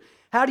to do?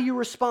 How do you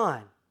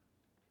respond?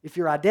 If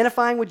you're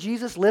identifying with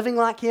Jesus, living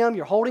like Him,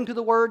 you're holding to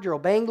the Word, you're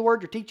obeying the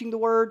Word, you're teaching the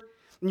Word,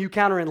 and you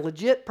counter in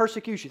legit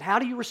persecution, how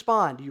do you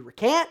respond? Do you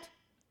recant?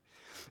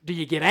 Do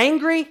you get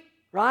angry?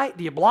 Right?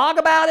 Do you blog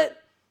about it?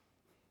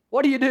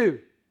 What do you do?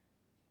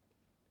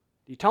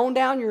 Do you tone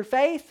down your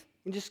faith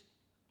and just...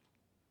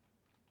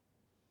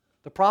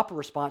 The proper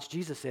response,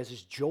 Jesus says,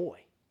 is joy.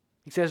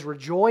 He says,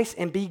 rejoice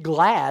and be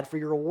glad, for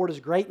your reward is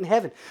great in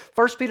heaven.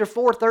 1 Peter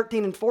 4,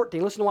 13 and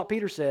 14. Listen to what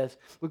Peter says.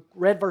 We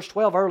read verse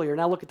 12 earlier.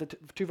 Now look at the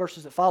two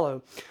verses that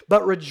follow.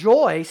 But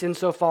rejoice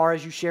insofar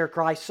as you share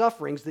Christ's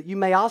sufferings, that you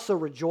may also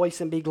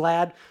rejoice and be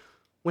glad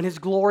when His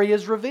glory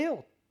is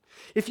revealed.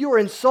 If you are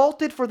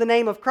insulted for the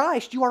name of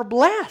Christ, you are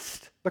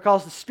blessed,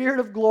 because the Spirit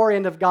of glory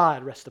and of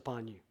God rests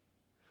upon you.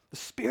 The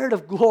Spirit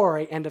of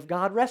glory and of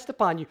God rests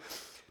upon you.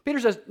 Peter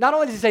says, not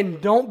only does he say,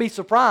 don't be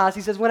surprised,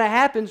 he says, when it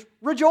happens,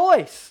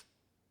 rejoice.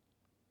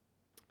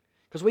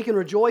 Because we can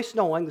rejoice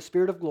knowing the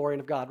Spirit of glory and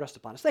of God rests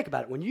upon us. Think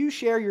about it. When you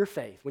share your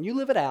faith, when you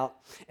live it out,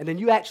 and then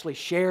you actually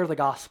share the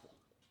gospel,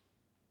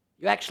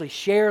 you actually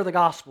share the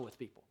gospel with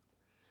people,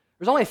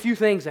 there's only a few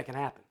things that can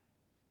happen.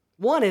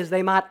 One is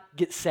they might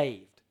get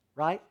saved,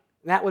 right?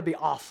 And that would be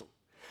awesome.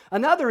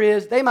 Another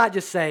is they might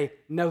just say,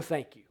 no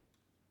thank you.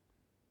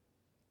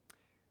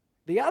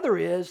 The other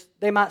is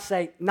they might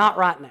say, not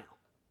right now.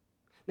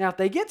 Now, if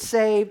they get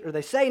saved, or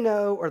they say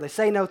no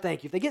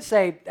thank you, if they get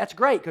saved, that's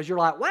great, because you're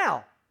like,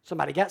 wow,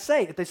 somebody got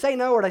saved. If they say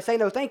no or they say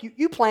no thank you,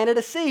 you planted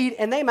a seed,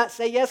 and they might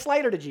say yes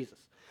later to Jesus.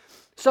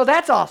 So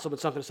that's awesome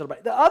and something to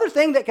celebrate. The other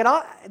thing that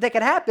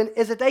could happen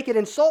is that they could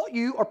insult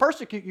you or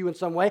persecute you in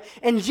some way,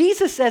 and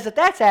Jesus says that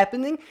that's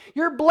happening.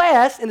 You're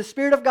blessed, and the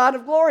Spirit of God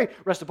of glory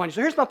rests upon you.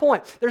 So here's my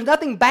point. There's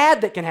nothing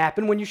bad that can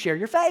happen when you share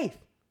your faith.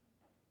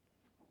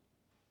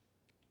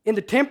 In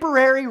the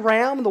temporary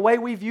realm, the way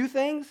we view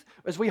things,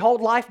 as we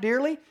hold life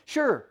dearly,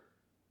 sure.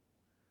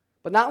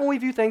 But not when we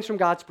view things from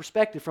God's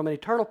perspective, from an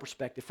eternal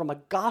perspective, from a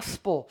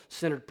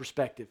gospel-centered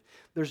perspective.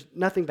 There's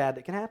nothing bad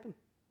that can happen.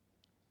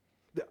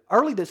 The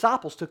early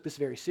disciples took this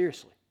very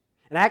seriously.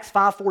 In Acts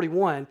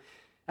 5:41,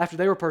 after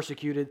they were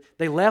persecuted,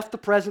 they left the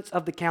presence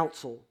of the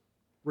council,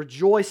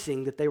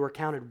 rejoicing that they were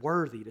counted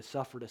worthy to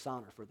suffer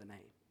dishonor for the name.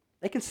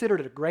 They considered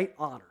it a great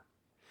honor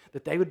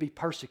that they would be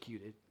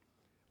persecuted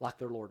like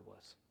their Lord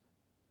was.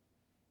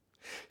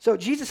 So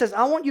Jesus says,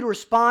 I want you to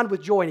respond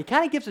with joy. And he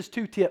kind of gives us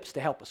two tips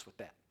to help us with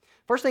that.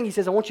 First thing he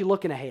says, I want you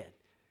looking ahead.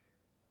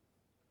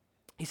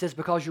 He says,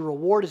 because your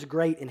reward is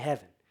great in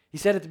heaven. He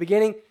said at the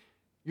beginning,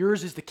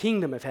 yours is the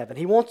kingdom of heaven.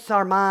 He wants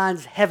our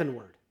minds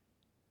heavenward.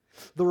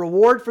 The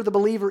reward for the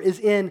believer is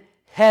in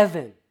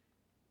heaven.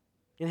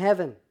 In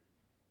heaven.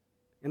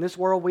 In this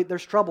world,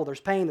 there's trouble,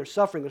 there's pain, there's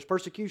suffering, there's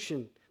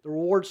persecution. The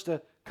reward's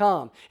to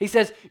come. He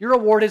says, your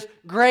reward is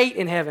great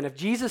in heaven. If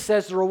Jesus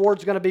says the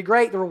reward's going to be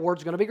great, the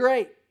reward's going to be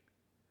great.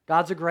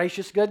 God's a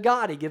gracious, good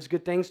God. He gives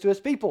good things to His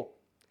people.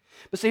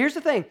 But see, here's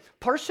the thing.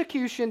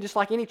 Persecution, just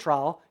like any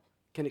trial,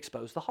 can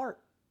expose the heart.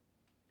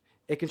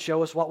 it can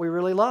show us what we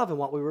really love and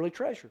what we really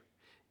treasure.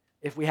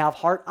 If we have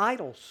heart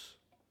idols,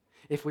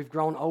 if we've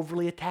grown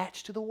overly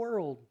attached to the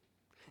world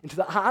and to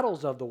the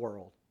idols of the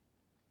world,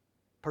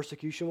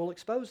 persecution will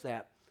expose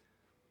that,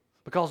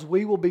 because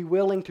we will be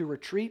willing to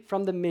retreat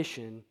from the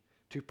mission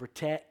to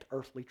protect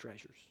earthly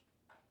treasures.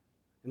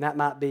 And that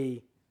might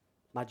be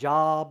my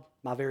job,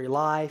 my very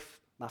life,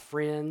 my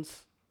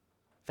friends,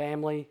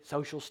 family,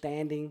 social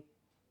standing.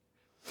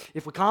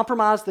 If we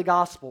compromise the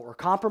gospel or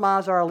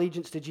compromise our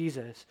allegiance to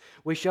Jesus,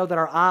 we show that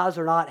our eyes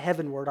are not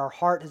heavenward. Our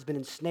heart has been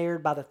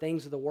ensnared by the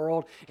things of the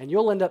world, and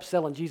you'll end up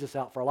selling Jesus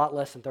out for a lot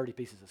less than 30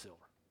 pieces of silver.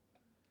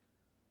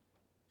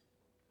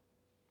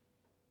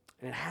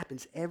 And it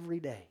happens every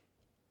day.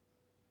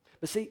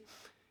 But see,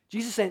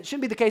 Jesus is saying it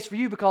shouldn't be the case for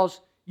you, because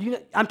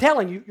I'm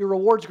telling you, your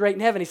reward's great in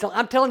heaven. He's telling,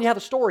 I'm telling you how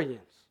the story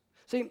ends.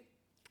 See,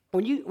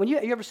 when you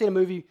ever seen a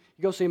movie,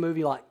 you go see a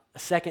movie like a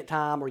second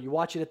time, or you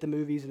watch it at the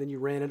movies and then you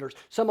rent it, or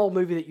some old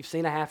movie that you've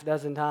seen a half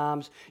dozen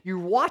times, you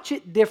watch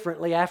it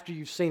differently after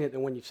you've seen it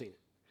than when you've seen it.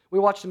 We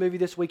watched a movie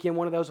this weekend,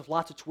 one of those with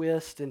lots of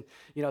twists, and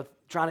you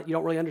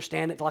don't really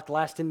understand it till like the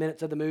last 10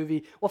 minutes of the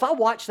movie. Well, if I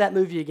watch that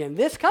movie again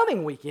this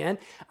coming weekend,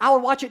 I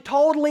would watch it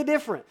totally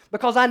different,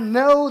 because I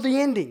know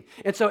the ending.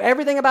 And so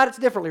everything about it's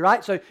differently,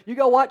 right? So you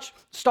go watch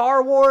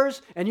Star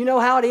Wars, and you know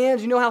how it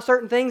ends, you know how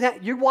certain things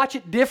happen. You watch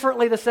it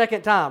differently the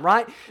second time,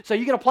 right? So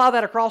you can apply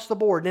that across the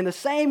board. And in the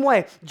same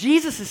way,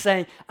 Jesus is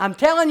saying, I'm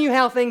telling you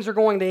how things are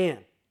going to end.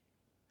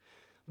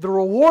 The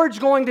reward's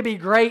going to be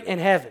great in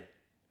heaven.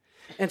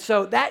 And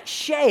so that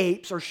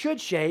shapes, or should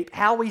shape,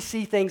 how we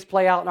see things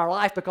play out in our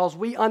life, because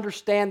we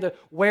understand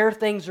where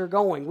things are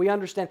going. We don't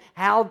understand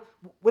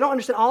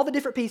all the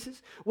different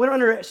pieces. We don't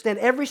understand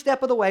every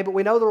step of the way, but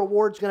we know the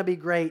reward's going to be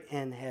great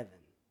in heaven.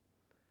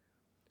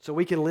 So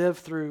we can live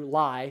through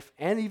life,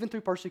 and even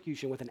through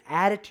persecution, with an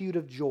attitude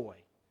of joy.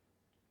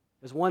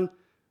 As one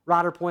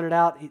writer pointed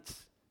out,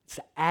 it's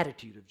the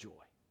attitude of joy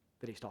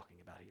that he's talking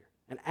about here.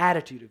 An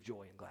attitude of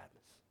joy and gladness.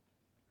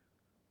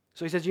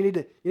 So he says you need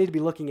to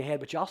be looking ahead,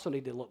 but you also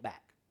need to look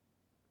back.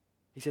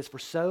 He says, for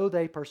so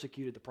they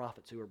persecuted the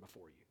prophets who were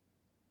before you.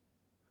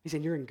 He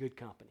said, you're in good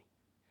company.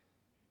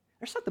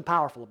 There's something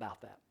powerful about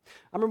that.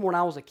 I remember when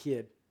I was a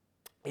kid,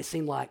 it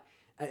seemed like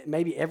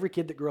maybe every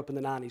kid that grew up in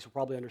the 90s will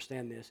probably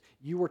understand this.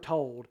 You were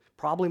told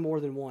probably more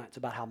than once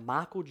about how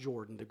Michael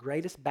Jordan, the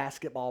greatest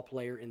basketball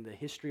player in the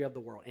history of the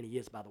world, and he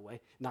is, by the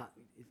way,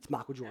 it's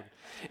Michael Jordan,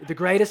 the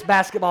greatest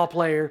basketball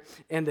player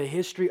in the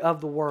history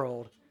of the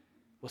world,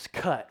 was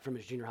cut from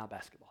his junior high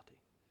basketball team.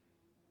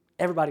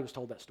 Everybody was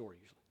told that story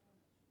usually.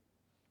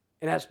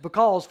 And that's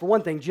because, for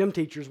one thing, gym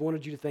teachers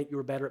wanted you to think you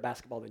were better at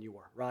basketball than you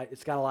were, right?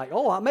 It's kind of like,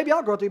 oh, maybe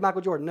I'll grow up to be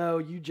Michael Jordan. No,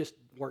 you just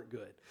weren't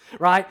good,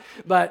 right?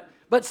 But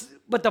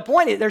the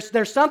point is,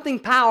 there's something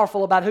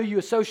powerful about who you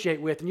associate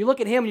with. And you look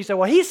at him and you say,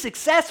 well, he's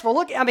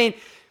successful.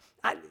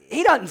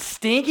 He doesn't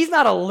stink. He's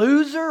not a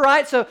loser,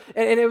 right? So,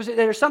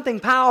 there's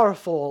something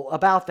powerful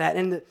about that.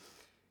 And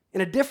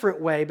in a different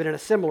way, but in a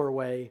similar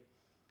way,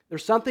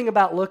 there's something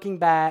about looking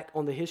back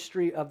on the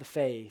history of the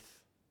faith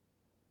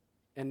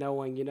and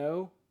knowing,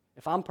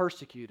 if I'm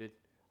persecuted,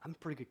 I'm in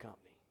pretty good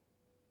company.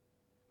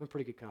 I'm in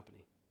pretty good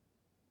company.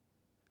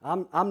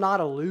 I'm not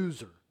a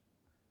loser.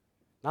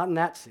 Not in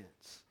that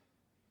sense.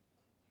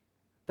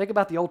 Think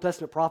about the Old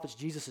Testament prophets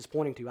Jesus is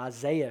pointing to.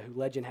 Isaiah, who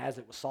legend has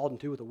it was sawed in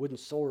two with a wooden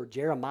sword.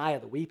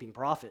 Jeremiah, the weeping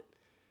prophet.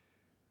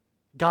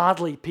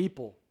 Godly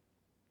people.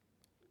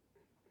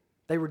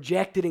 They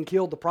rejected and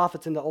killed the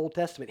prophets in the Old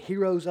Testament.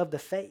 Heroes of the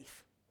faith.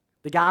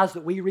 The guys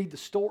that we read the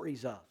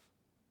stories of.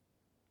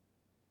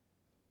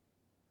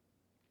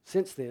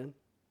 Since then,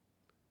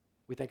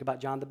 we think about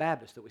John the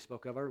Baptist that we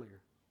spoke of earlier.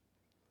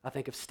 I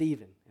think of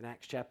Stephen in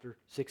Acts chapter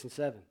 6 and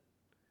 7.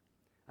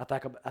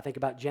 I think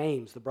about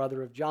James, the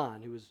brother of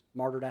John, who was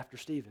martyred after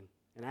Stephen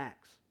in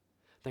Acts.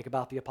 Think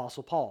about the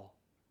Apostle Paul,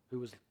 who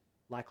was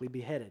likely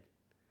beheaded.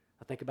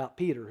 I think about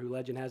Peter, who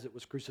legend has it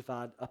was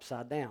crucified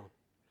upside down.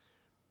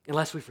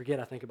 Unless we forget,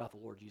 I think about the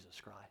Lord Jesus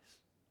Christ,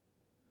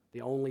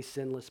 the only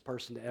sinless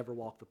person to ever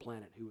walk the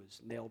planet, who was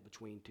nailed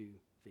between two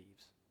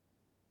thieves.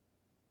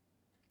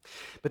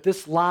 But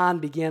this line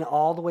began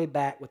all the way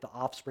back with the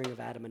offspring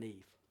of Adam and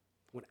Eve,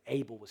 when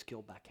Abel was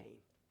killed by Cain.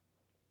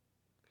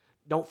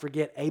 Don't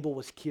forget, Abel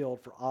was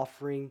killed for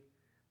offering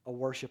a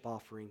worship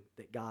offering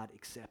that God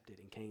accepted,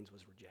 and Cain's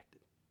was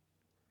rejected.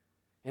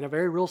 In a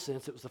very real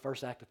sense, it was the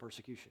first act of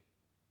persecution.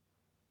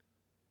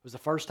 It was the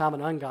first time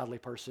an ungodly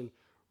person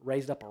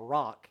raised up a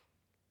rock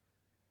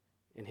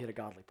and hit a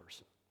godly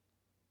person.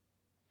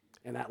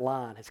 And that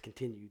line has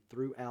continued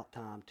throughout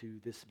time to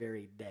this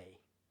very day.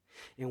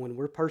 And when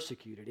we're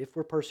persecuted, if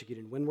we're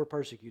persecuted, when we're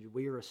persecuted,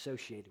 we are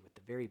associated with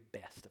the very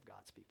best of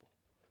God's people.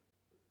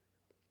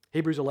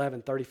 Hebrews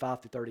 11,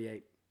 35 through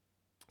 38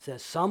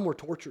 says, some were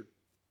tortured,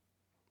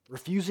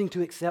 refusing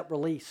to accept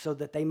release so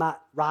that they might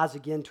rise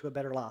again to a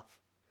better life.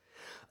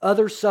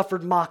 Others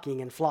suffered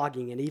mocking and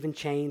flogging and even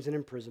chains and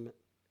imprisonment.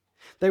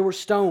 They were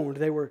stoned.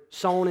 They were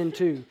sawn in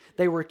two.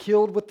 They were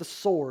killed with the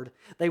sword.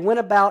 They went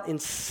about in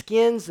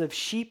skins of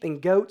sheep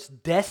and goats,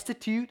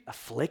 destitute,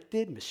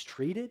 afflicted,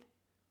 mistreated.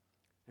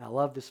 And I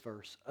love this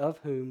verse, of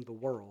whom the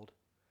world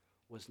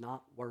was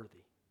not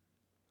worthy,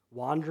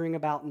 wandering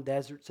about in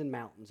deserts and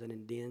mountains and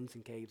in dens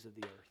and caves of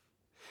the earth.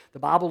 The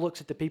Bible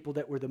looks at the people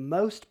that were the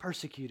most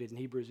persecuted in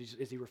Hebrews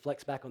as he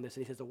reflects back on this,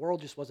 and he says the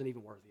world just wasn't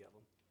even worthy of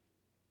them.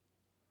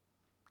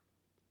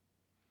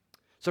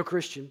 So,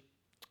 Christian,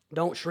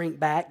 don't shrink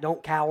back,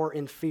 don't cower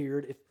in fear.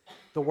 If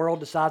the world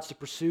decides to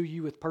pursue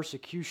you with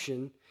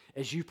persecution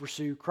as you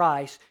pursue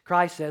Christ,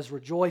 Christ says,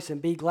 rejoice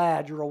and be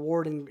glad, your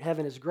reward in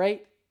heaven is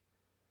great.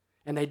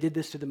 And they did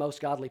this to the most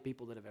godly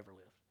people that have ever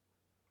lived.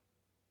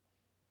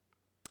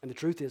 And the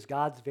truth is,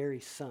 God's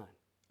very Son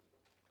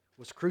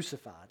was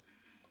crucified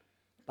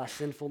by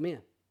sinful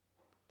men.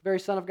 The very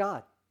Son of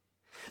God.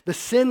 The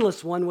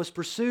sinless one was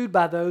pursued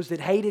by those that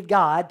hated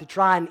God to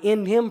try and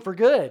end him for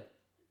good.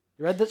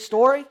 You read that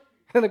story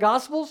in the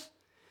Gospels?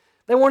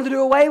 They wanted to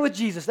do away with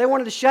Jesus. They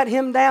wanted to shut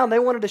him down. They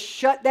wanted to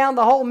shut down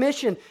the whole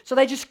mission. So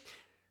they just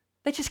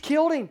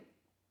killed him.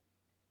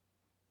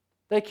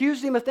 They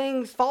accused him of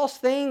things, false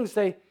things.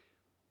 They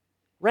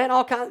ran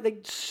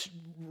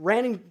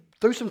him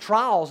through some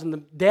trials in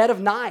the dead of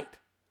night.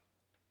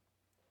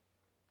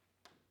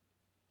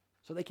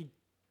 So they could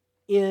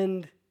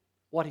end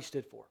what he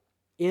stood for,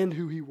 end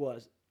who he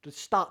was, to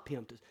stop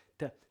him,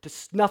 to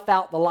snuff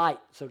out the light,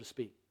 so to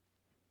speak.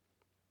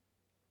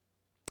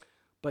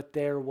 But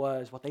there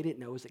was, what they didn't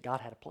know is that God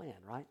had a plan,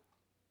 right?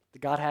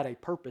 That God had a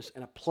purpose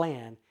and a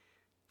plan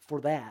for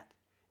that.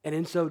 And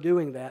in so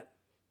doing that,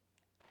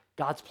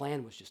 God's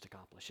plan was just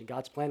accomplished. And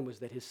God's plan was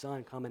that his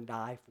Son come and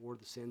die for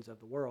the sins of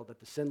the world, that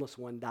the sinless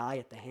one die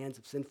at the hands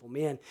of sinful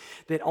men,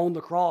 that on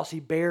the cross he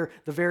bear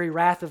the very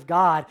wrath of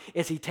God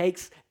as he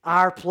takes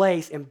our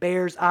place and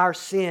bears our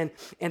sin,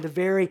 and the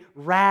very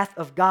wrath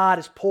of God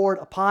is poured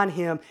upon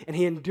him, and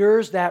he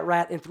endures that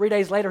wrath, and 3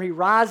 days later he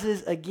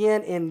rises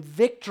again in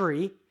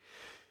victory,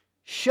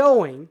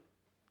 showing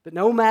that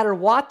no matter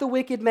what the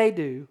wicked may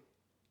do,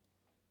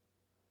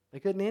 they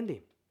couldn't end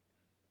him.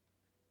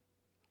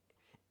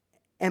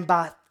 And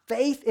by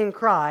faith in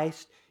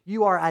Christ,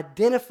 you are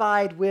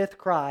identified with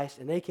Christ,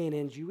 and they can't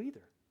end you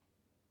either.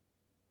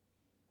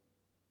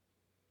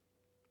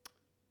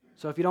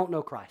 So if you don't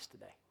know Christ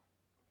today,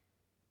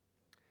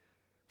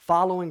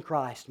 following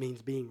Christ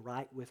means being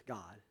right with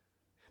God.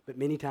 But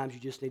many times you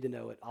just need to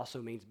know it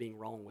also means being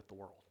wrong with the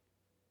world,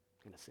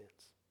 in a sense.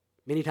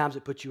 Many times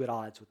it puts you at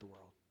odds with the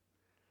world.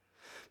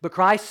 But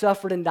Christ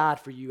suffered and died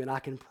for you, and I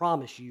can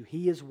promise you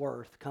he is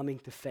worth coming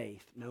to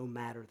faith no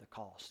matter the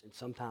cost. And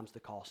sometimes the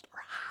costs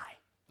are high.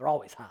 They're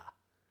always high.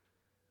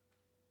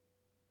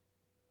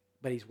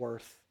 But he's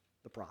worth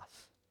the price.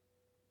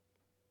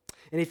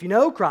 And if you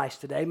know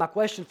Christ today, my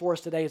question for us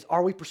today is,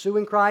 are we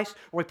pursuing Christ?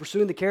 Are we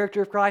pursuing the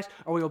character of Christ?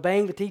 Are we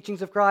obeying the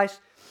teachings of Christ?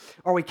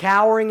 Are we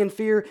cowering in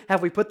fear?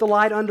 Have we put the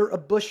light under a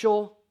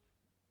bushel?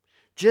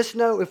 Just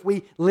know if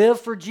we live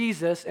for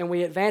Jesus and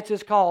we advance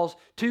his cause,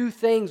 two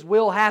things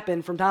will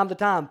happen from time to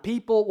time.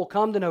 People will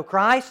come to know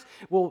Christ,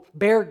 will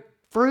bear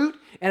fruit,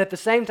 and at the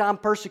same time,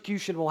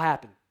 persecution will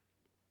happen.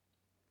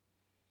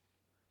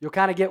 You'll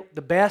kind of get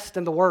the best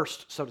and the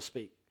worst, so to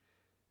speak.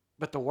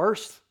 But the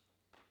worst,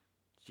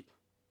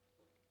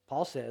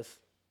 Paul says,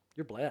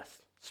 you're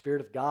blessed.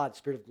 Spirit of God,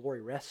 Spirit of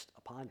glory rests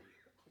upon you.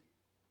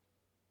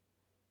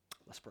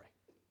 Let's pray.